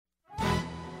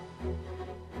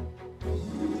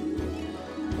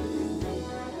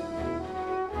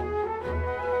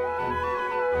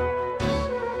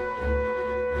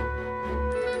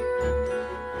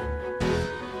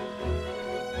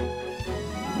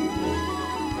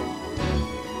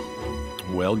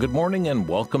Well, good morning and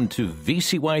welcome to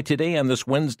VCY today on this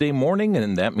Wednesday morning,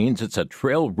 and that means it's a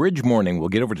Trail Ridge morning. We'll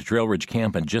get over to Trail Ridge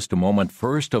Camp in just a moment.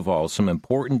 First of all, some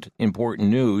important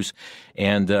news.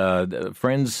 And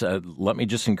friends, let me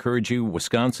just encourage you,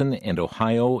 Wisconsin and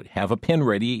Ohio, have a pen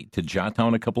ready to jot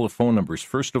down a couple of phone numbers.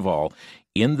 First of all,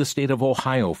 in the state of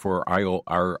Ohio, for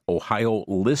our Ohio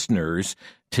listeners,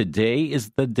 today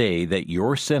is the day that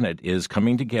your Senate is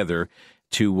coming together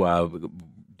to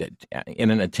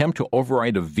in an attempt to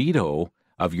override a veto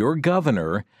of your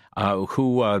governor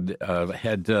who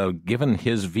had given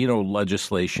his veto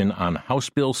legislation on House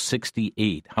Bill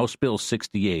 68. House Bill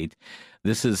 68.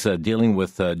 This is dealing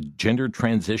with gender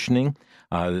transitioning.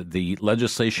 The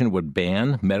legislation would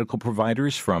ban medical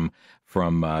providers from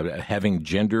having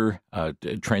gender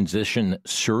transition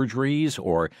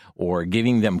surgeries or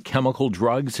giving them chemical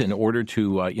drugs in order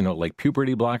to, like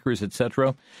puberty blockers,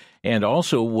 etc. And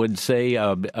also would say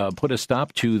put a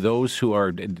stop to those who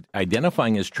are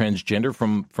identifying as transgender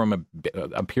from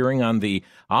appearing on the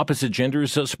opposite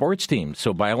gender's sports teams.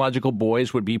 So biological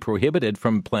boys would be prohibited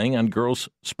from playing on girls'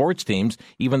 sports teams,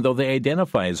 even though they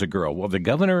identify as a girl. Well, the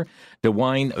governor,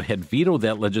 DeWine, had vetoed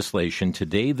that legislation.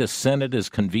 Today, the Senate is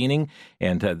convening,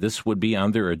 and this would be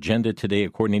on their agenda today,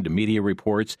 according to media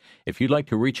reports. If you'd like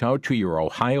to reach out to your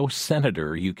Ohio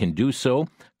senator, you can do so.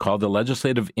 Call the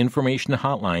Legislative Information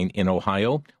Hotline in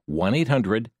Ohio,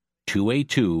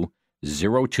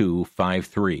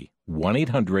 1-800-282-0253.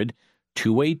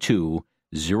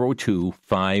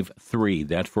 1-800-282-0253.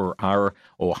 That's for our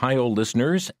Ohio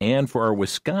listeners. And for our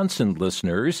Wisconsin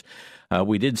listeners,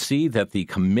 we did see that the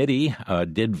committee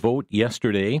did vote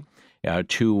yesterday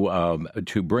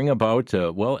to bring about,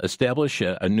 establish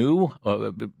a new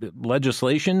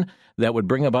legislation that would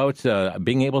bring about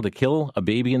being able to kill a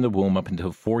baby in the womb up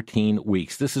until 14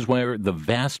 weeks. This is where the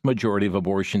vast majority of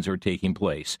abortions are taking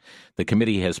place. The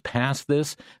committee has passed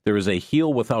this. There is a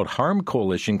Heal Without Harm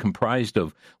coalition comprised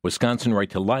of Wisconsin Right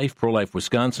to Life, Pro-Life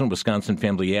Wisconsin, Wisconsin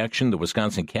Family Action, the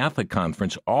Wisconsin Catholic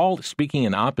Conference, all speaking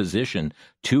in opposition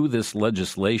to this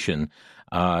legislation.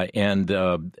 And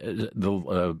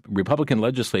the Republican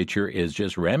legislature is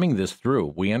just ramming this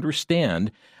through. We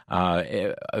understand,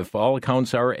 if all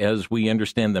accounts are as we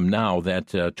understand them now, that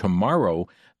tomorrow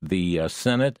the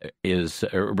Senate is,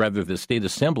 or rather the State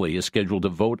Assembly is scheduled to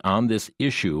vote on this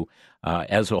issue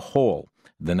as a whole.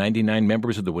 The 99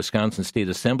 members of the Wisconsin State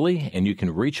Assembly, and you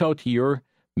can reach out to your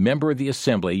member of the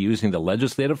Assembly using the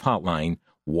legislative hotline,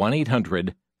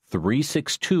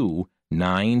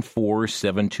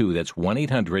 1-800-362-9472. That's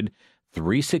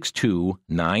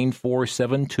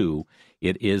 1-800-362-9472.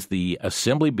 It is the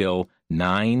Assembly Bill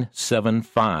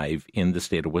 975 in the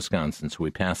state of Wisconsin. So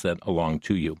we pass that along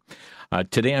to you.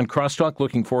 Today on Crosstalk,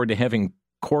 looking forward to having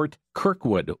Court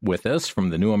Kirkwood with us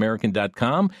from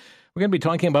thenewamerican.com. We're going to be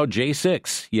talking about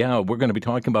J6. Yeah, we're going to be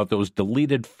talking about those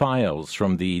deleted files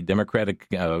from the Democratic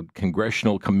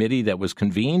Congressional Committee that was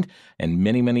convened and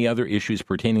many, many other issues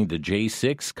pertaining to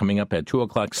J6 coming up at 2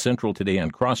 o'clock Central today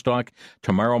on Crosstalk.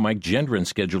 Tomorrow, Mike Gendron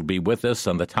scheduled to be with us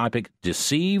on the topic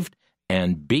Deceived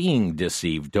and Being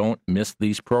Deceived. Don't miss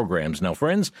these programs. Now,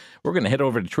 friends, we're going to head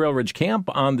over to Trail Ridge Camp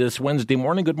on this Wednesday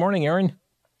morning. Good morning, Aaron.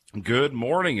 Good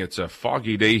morning. It's a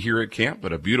foggy day here at camp,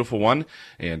 but a beautiful one,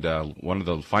 and one of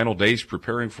the final days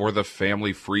preparing for the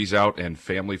Family Freeze Out and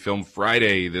Family Film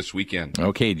Friday this weekend.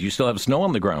 Okay, do you still have snow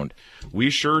on the ground? We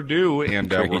sure do, and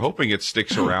we're hoping it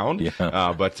sticks around.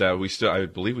 Yeah. But I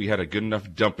believe we had a good enough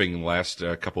dumping last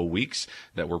couple of weeks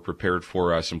that we're prepared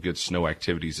for some good snow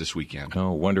activities this weekend.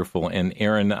 Oh, wonderful. And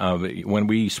Aaron, when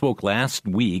we spoke last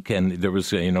week, and there was,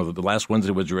 the last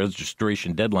Wednesday was the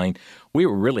registration deadline, we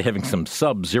were really having some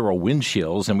sub-zero wind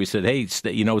chills, and we said, hey,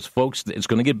 folks, it's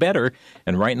going to get better.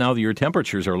 And right now, your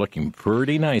temperatures are looking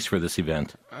pretty nice for this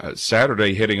event.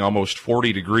 Saturday hitting almost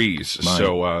 40 degrees,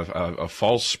 so a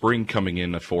false spring coming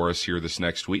in for us here this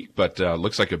next week. But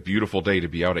looks like a beautiful day to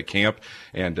be out at camp,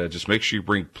 and just make sure you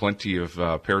bring plenty of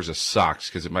pairs of socks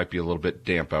because it might be a little bit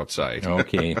damp outside.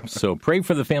 Okay, so pray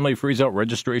for the Family Freeze Out.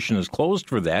 Registration is closed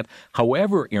for that.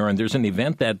 However, Aaron, there's an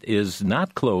event that is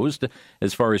not closed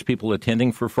as far as people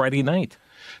attending for Friday night.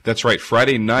 That's right.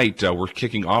 Friday night, we're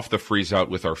kicking off the Freeze Out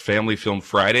with our Family Film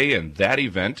Friday, and that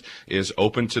event is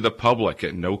open to the public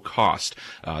at no cost.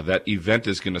 That event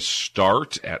is going to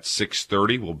start at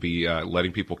 6:30. We'll be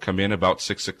letting people come in about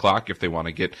 6 o'clock if they want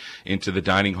to get into the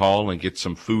dining hall and get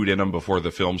some food in them before the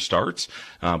film starts.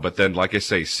 But then, like I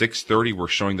say, 6:30, we're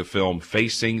showing the film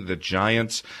Facing the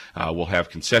Giants. We'll have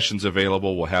concessions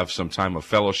available. We'll have some time of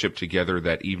fellowship together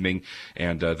that evening,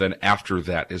 and then after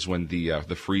that is when the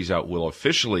Freeze Out will officially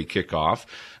officially kick off.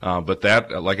 But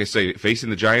that, like I say, Facing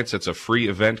the Giants, that's a free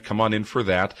event. Come on in for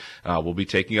that. We'll be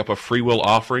taking up a free will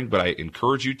offering, but I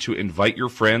encourage you to invite your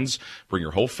friends, bring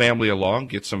your whole family along,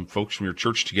 get some folks from your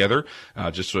church together.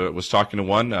 Was talking to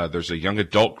one. There's a young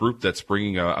adult group that's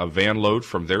bringing a van load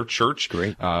from their church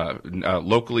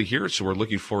locally here, so we're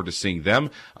looking forward to seeing them,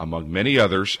 among many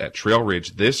others, at Trail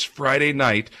Ridge this Friday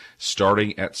night,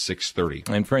 starting at 6:30.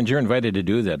 And friends, you're invited to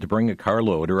do that, to bring a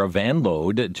carload or a van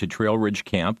load to Trail Ridge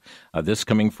Camp this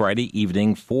coming Friday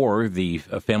evening for the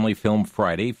Family Film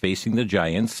Friday, Facing the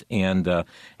Giants, and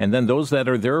then those that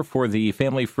are there for the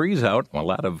Family Freeze Out. A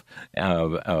lot of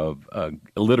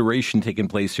alliteration taking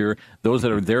place here. Those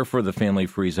that are there for the Family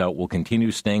Freeze Out will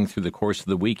continue staying through the course of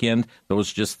the weekend.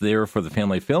 Those just there for the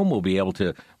Family Film will be able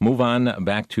to move on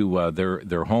back to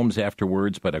their homes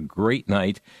afterwards. But a great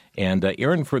night. And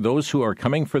Aaron, for those who are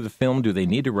coming for the film, do they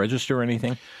need to register or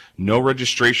anything? No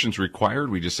registrations required.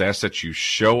 We just ask that you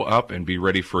show up and be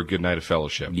ready for a good night of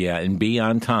fellowship. Yeah, and be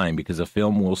on time because the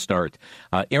film will start.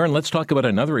 Aaron, let's talk about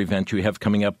another event you have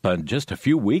coming up just a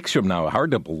few weeks from now.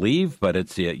 Hard to believe, but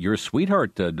it's your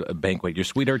Sweetheart banquet, your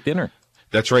Sweetheart dinner.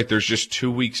 That's right. There's just 2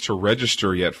 weeks to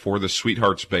register yet for the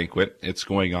Sweethearts Banquet. It's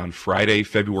going on Friday,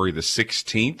 February the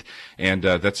 16th, and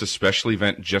that's a special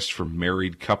event just for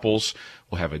married couples.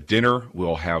 We'll have a dinner.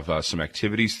 We'll have some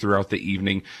activities throughout the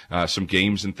evening, some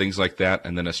games and things like that,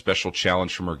 and then a special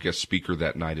challenge from our guest speaker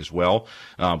that night as well.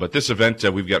 But this event,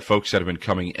 we've got folks that have been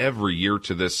coming every year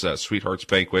to this Sweethearts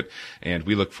Banquet, and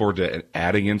we look forward to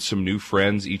adding in some new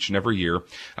friends each and every year.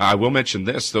 I will mention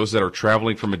this, those that are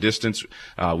traveling from a distance,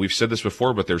 we've said this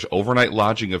before, but there's overnight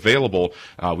lodging available.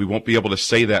 We won't be able to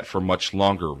say that for much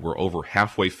longer. We're over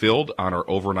halfway filled on our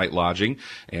overnight lodging,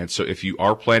 and so if you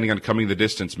are planning on coming the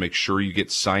distance, make sure you get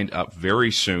signed up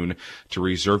very soon to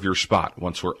reserve your spot.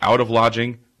 Once we're out of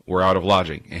lodging, we're out of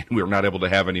lodging, and we're not able to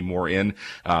have any more in.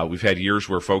 We've had years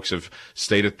where folks have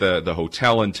stayed at the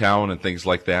hotel in town and things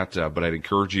like that, but I'd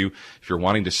encourage you, if you're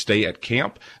wanting to stay at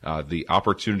camp, the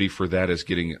opportunity for that is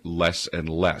getting less and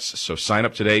less. So sign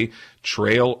up today,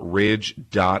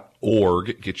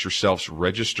 trailridge.org. Get yourselves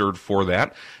registered for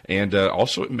that, and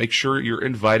also make sure you're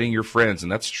inviting your friends,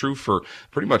 and that's true for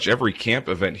pretty much every camp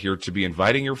event here, to be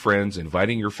inviting your friends,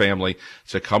 inviting your family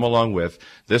to come along with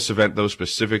this event, though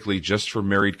specifically just for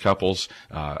married couples.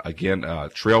 Again,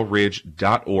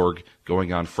 trailridge.org,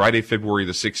 going on Friday, February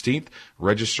the 16th.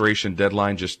 Registration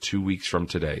deadline just 2 weeks from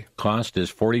today. Cost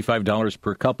is $45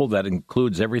 per couple. That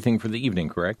includes everything for the evening,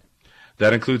 correct?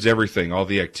 That includes everything, all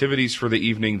the activities for the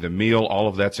evening, the meal, all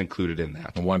of that's included in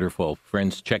that. Wonderful.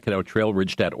 Friends, check it out,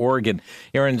 trailridge.org. And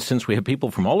Aaron, since we have people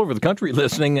from all over the country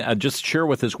listening, just share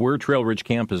with us where Trail Ridge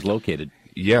Camp is located.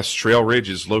 Yes, Trail Ridge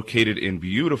is located in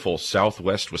beautiful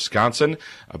southwest Wisconsin,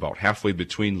 about halfway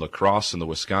between La Crosse and the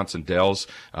Wisconsin Dells.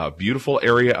 Beautiful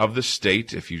area of the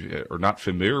state. If you are not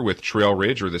familiar with Trail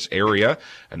Ridge or this area,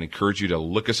 I'd encourage you to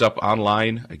look us up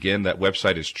online. Again, that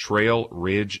website is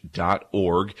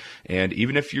trailridge.org. And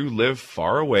even if you live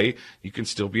far away, you can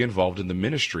still be involved in the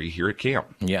ministry here at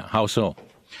camp. Yeah, how so?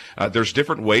 There's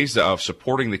different ways of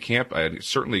supporting the camp. I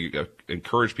certainly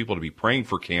encourage people to be praying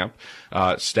for camp.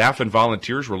 Staff and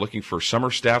volunteers, we're looking for summer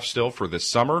staff still for this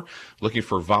summer, looking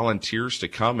for volunteers to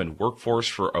come and work for us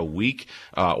for a week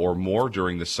or more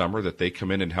during the summer, that they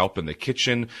come in and help in the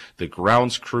kitchen, the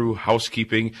grounds crew,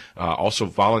 housekeeping. Also,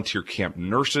 volunteer camp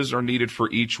nurses are needed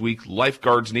for each week,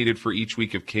 lifeguards needed for each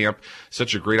week of camp.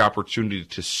 Such a great opportunity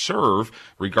to serve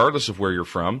regardless of where you're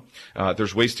from.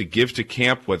 There's ways to give to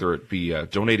camp, whether it be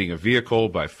donating a vehicle,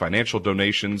 by financial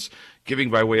donations, giving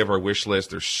by way of our wish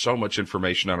list. There's so much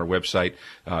information on our website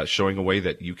showing a way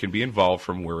that you can be involved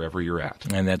from wherever you're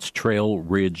at. And that's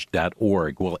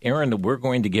trailridge.org. Well, Aaron, we're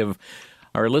going to give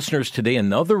our listeners today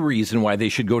another reason why they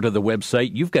should go to the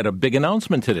website. You've got a big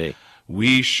announcement today.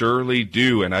 We surely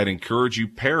do, and I'd encourage you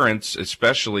parents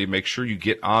especially, make sure you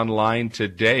get online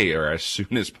today or as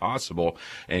soon as possible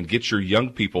and get your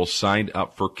young people signed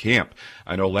up for camp.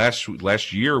 I know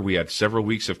last year we had several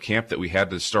weeks of camp that we had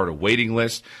to start a waiting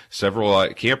list. Several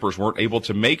campers weren't able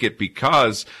to make it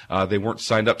because they weren't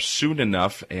signed up soon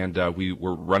enough, and we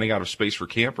were running out of space for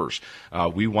campers.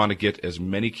 We want to get as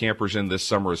many campers in this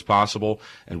summer as possible,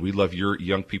 and we'd love your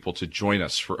young people to join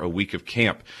us for a week of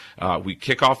camp. We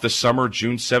kick off the summer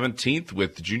June 17th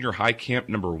with junior high camp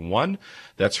number 1.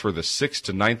 That's for the 6th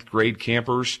to 9th grade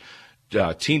campers.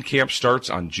 Teen camp starts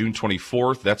on June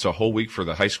 24th. That's a whole week for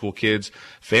the high school kids.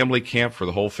 Family camp for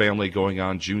the whole family going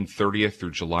on June 30th through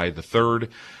July the 3rd.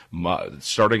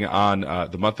 Starting on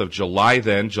the month of July,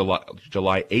 then, July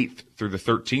 8th through the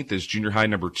 13th is junior high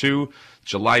number 2.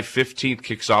 July 15th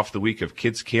kicks off the week of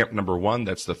Kids Camp number 1.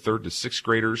 That's the 3rd to 6th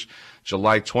graders.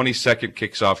 July 22nd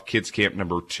kicks off Kids Camp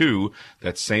number 2.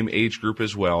 That same age group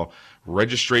as well.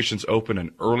 Registration's open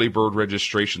and early bird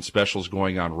registration specials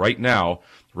going on right now.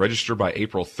 Register by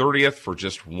April 30th for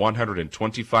just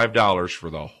 $125 for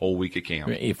the whole week of camp.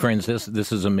 Hey, friends,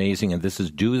 this is amazing, and this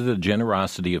is due to the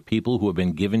generosity of people who have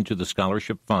been given to the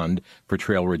scholarship fund for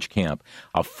Trail Ridge Camp.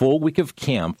 A full week of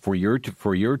camp for your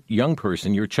young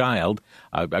person, your child,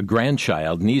 a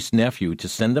grandchild, niece, nephew, to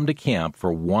send them to camp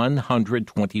for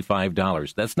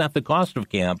 $125. That's not the cost of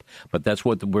camp, but that's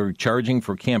what we're charging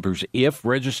for campers if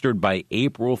registered by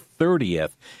April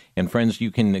 30th. And friends,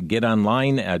 you can get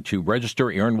online to register.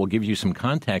 Aaron will give you some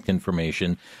contact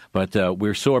information. But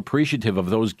we're so appreciative of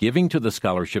those giving to the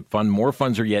scholarship fund. More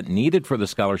funds are yet needed for the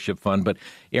scholarship fund. But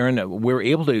Aaron, we're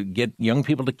able to get young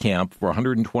people to camp for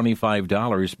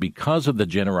 $125 because of the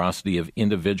generosity of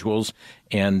individuals.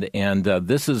 And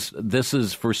this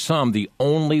is for some the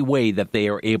only way that they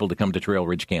are able to come to Trail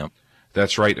Ridge Camp.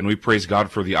 That's right, and we praise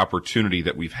God for the opportunity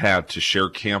that we've had to share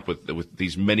camp with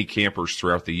these many campers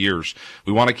throughout the years.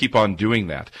 We want to keep on doing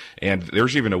that, and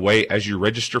there's even a way as you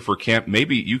register for camp,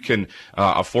 maybe you can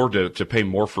afford to pay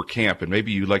more for camp, and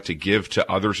maybe you'd like to give to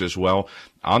others as well.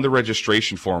 On the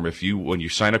registration form, when you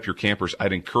sign up your campers,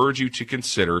 I'd encourage you to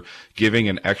consider giving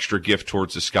an extra gift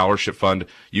towards the scholarship fund.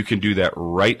 You can do that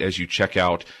right as you check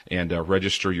out and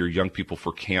register your young people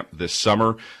for camp this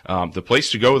summer. The place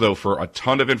to go, though, for a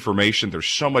ton of information. There's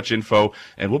so much info,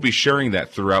 and we'll be sharing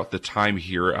that throughout the time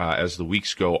here as the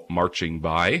weeks go marching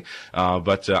by.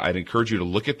 But I'd encourage you to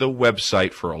look at the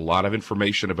website for a lot of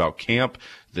information about camp,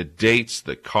 the dates,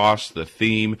 the cost, the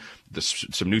theme,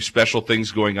 some new special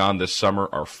things going on this summer,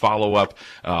 our follow-up,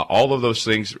 all of those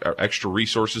things are extra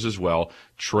resources as well.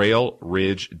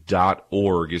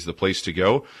 TrailRidge.org is the place to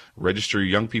go. Register your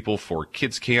young people for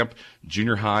kids camp,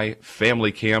 junior high,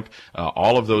 family camp.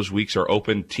 All of those weeks are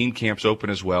open. Teen camp's open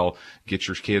as well. Get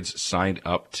your kids signed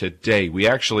up today. We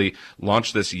actually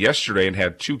launched this yesterday and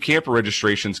had 2 camper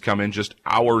registrations come in just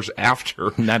hours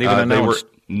after. Not even announced.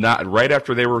 Not right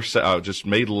after they were just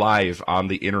made live on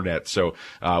the internet. So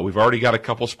we've already got a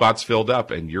couple spots filled up,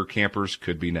 and your campers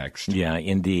could be next. Yeah,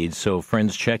 indeed. So,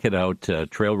 friends, check it out,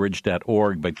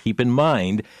 trailridge.org. But keep in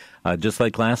mind, just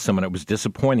like last summer, it was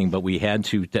disappointing, but we had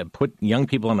to put young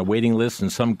people on a waiting list,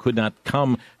 and some could not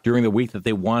come during the week that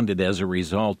they wanted as a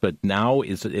result. But now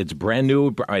it's brand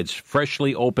new, it's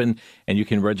freshly open, and you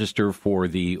can register for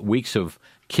the weeks of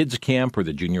kids camp or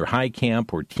the junior high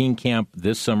camp or teen camp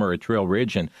this summer at Trail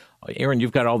Ridge. And Aaron,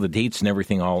 you've got all the dates and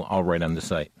everything all right on the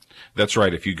site. That's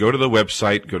right. If you go to the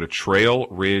website, go to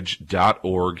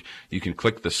trailridge.org. You can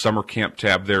click the summer camp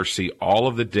tab there, see all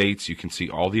of the dates. You can see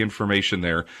all the information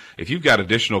there. If you've got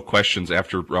additional questions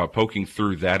after poking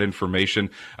through that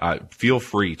information, feel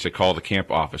free to call the camp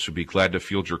office. We'd be glad to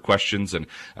field your questions and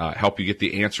help you get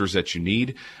the answers that you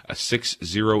need.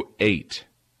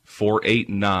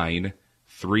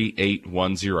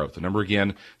 608-489-3810. The number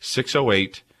again,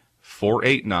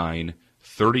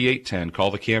 608-489-3810.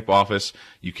 Call the camp office.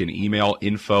 You can email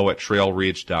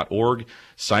info@trailridge.org.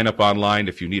 Sign up online.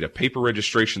 If you need a paper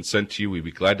registration sent to you, we'd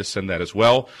be glad to send that as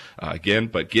well.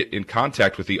 But get in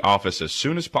contact with the office as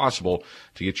soon as possible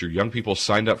to get your young people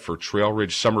signed up for Trail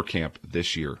Ridge Summer Camp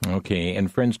this year. Okay,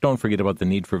 and friends, don't forget about the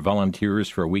need for volunteers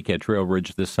for a week at Trail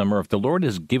Ridge this summer. If the Lord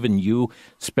has given you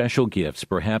special gifts,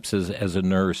 perhaps as a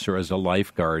nurse or as a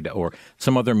lifeguard or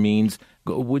some other means,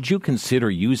 would you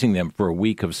consider using them for a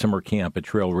week of summer camp at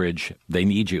Trail Ridge? They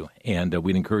need you, and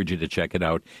we'd encourage you to check it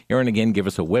out. Aaron, again, give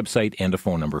us a website and a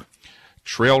phone number.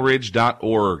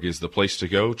 TrailRidge.org is the place to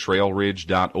go,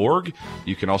 TrailRidge.org.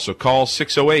 You can also call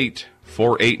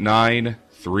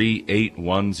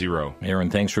 608-489-3810. Aaron,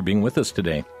 thanks for being with us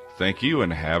today. Thank you,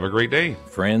 and have a great day.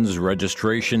 Friends,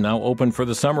 registration now open for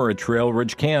the summer at Trail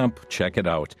Ridge Camp. Check it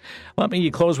out. Let me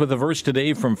close with a verse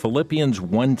today from Philippians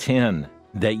 1:10.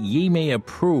 That ye may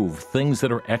approve things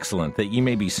that are excellent, that ye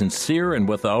may be sincere and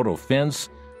without offense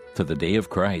to the day of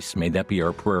Christ. May that be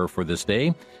our prayer for this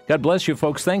day. God bless you,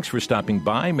 folks. Thanks for stopping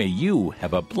by. May you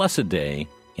have a blessed day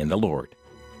in the Lord.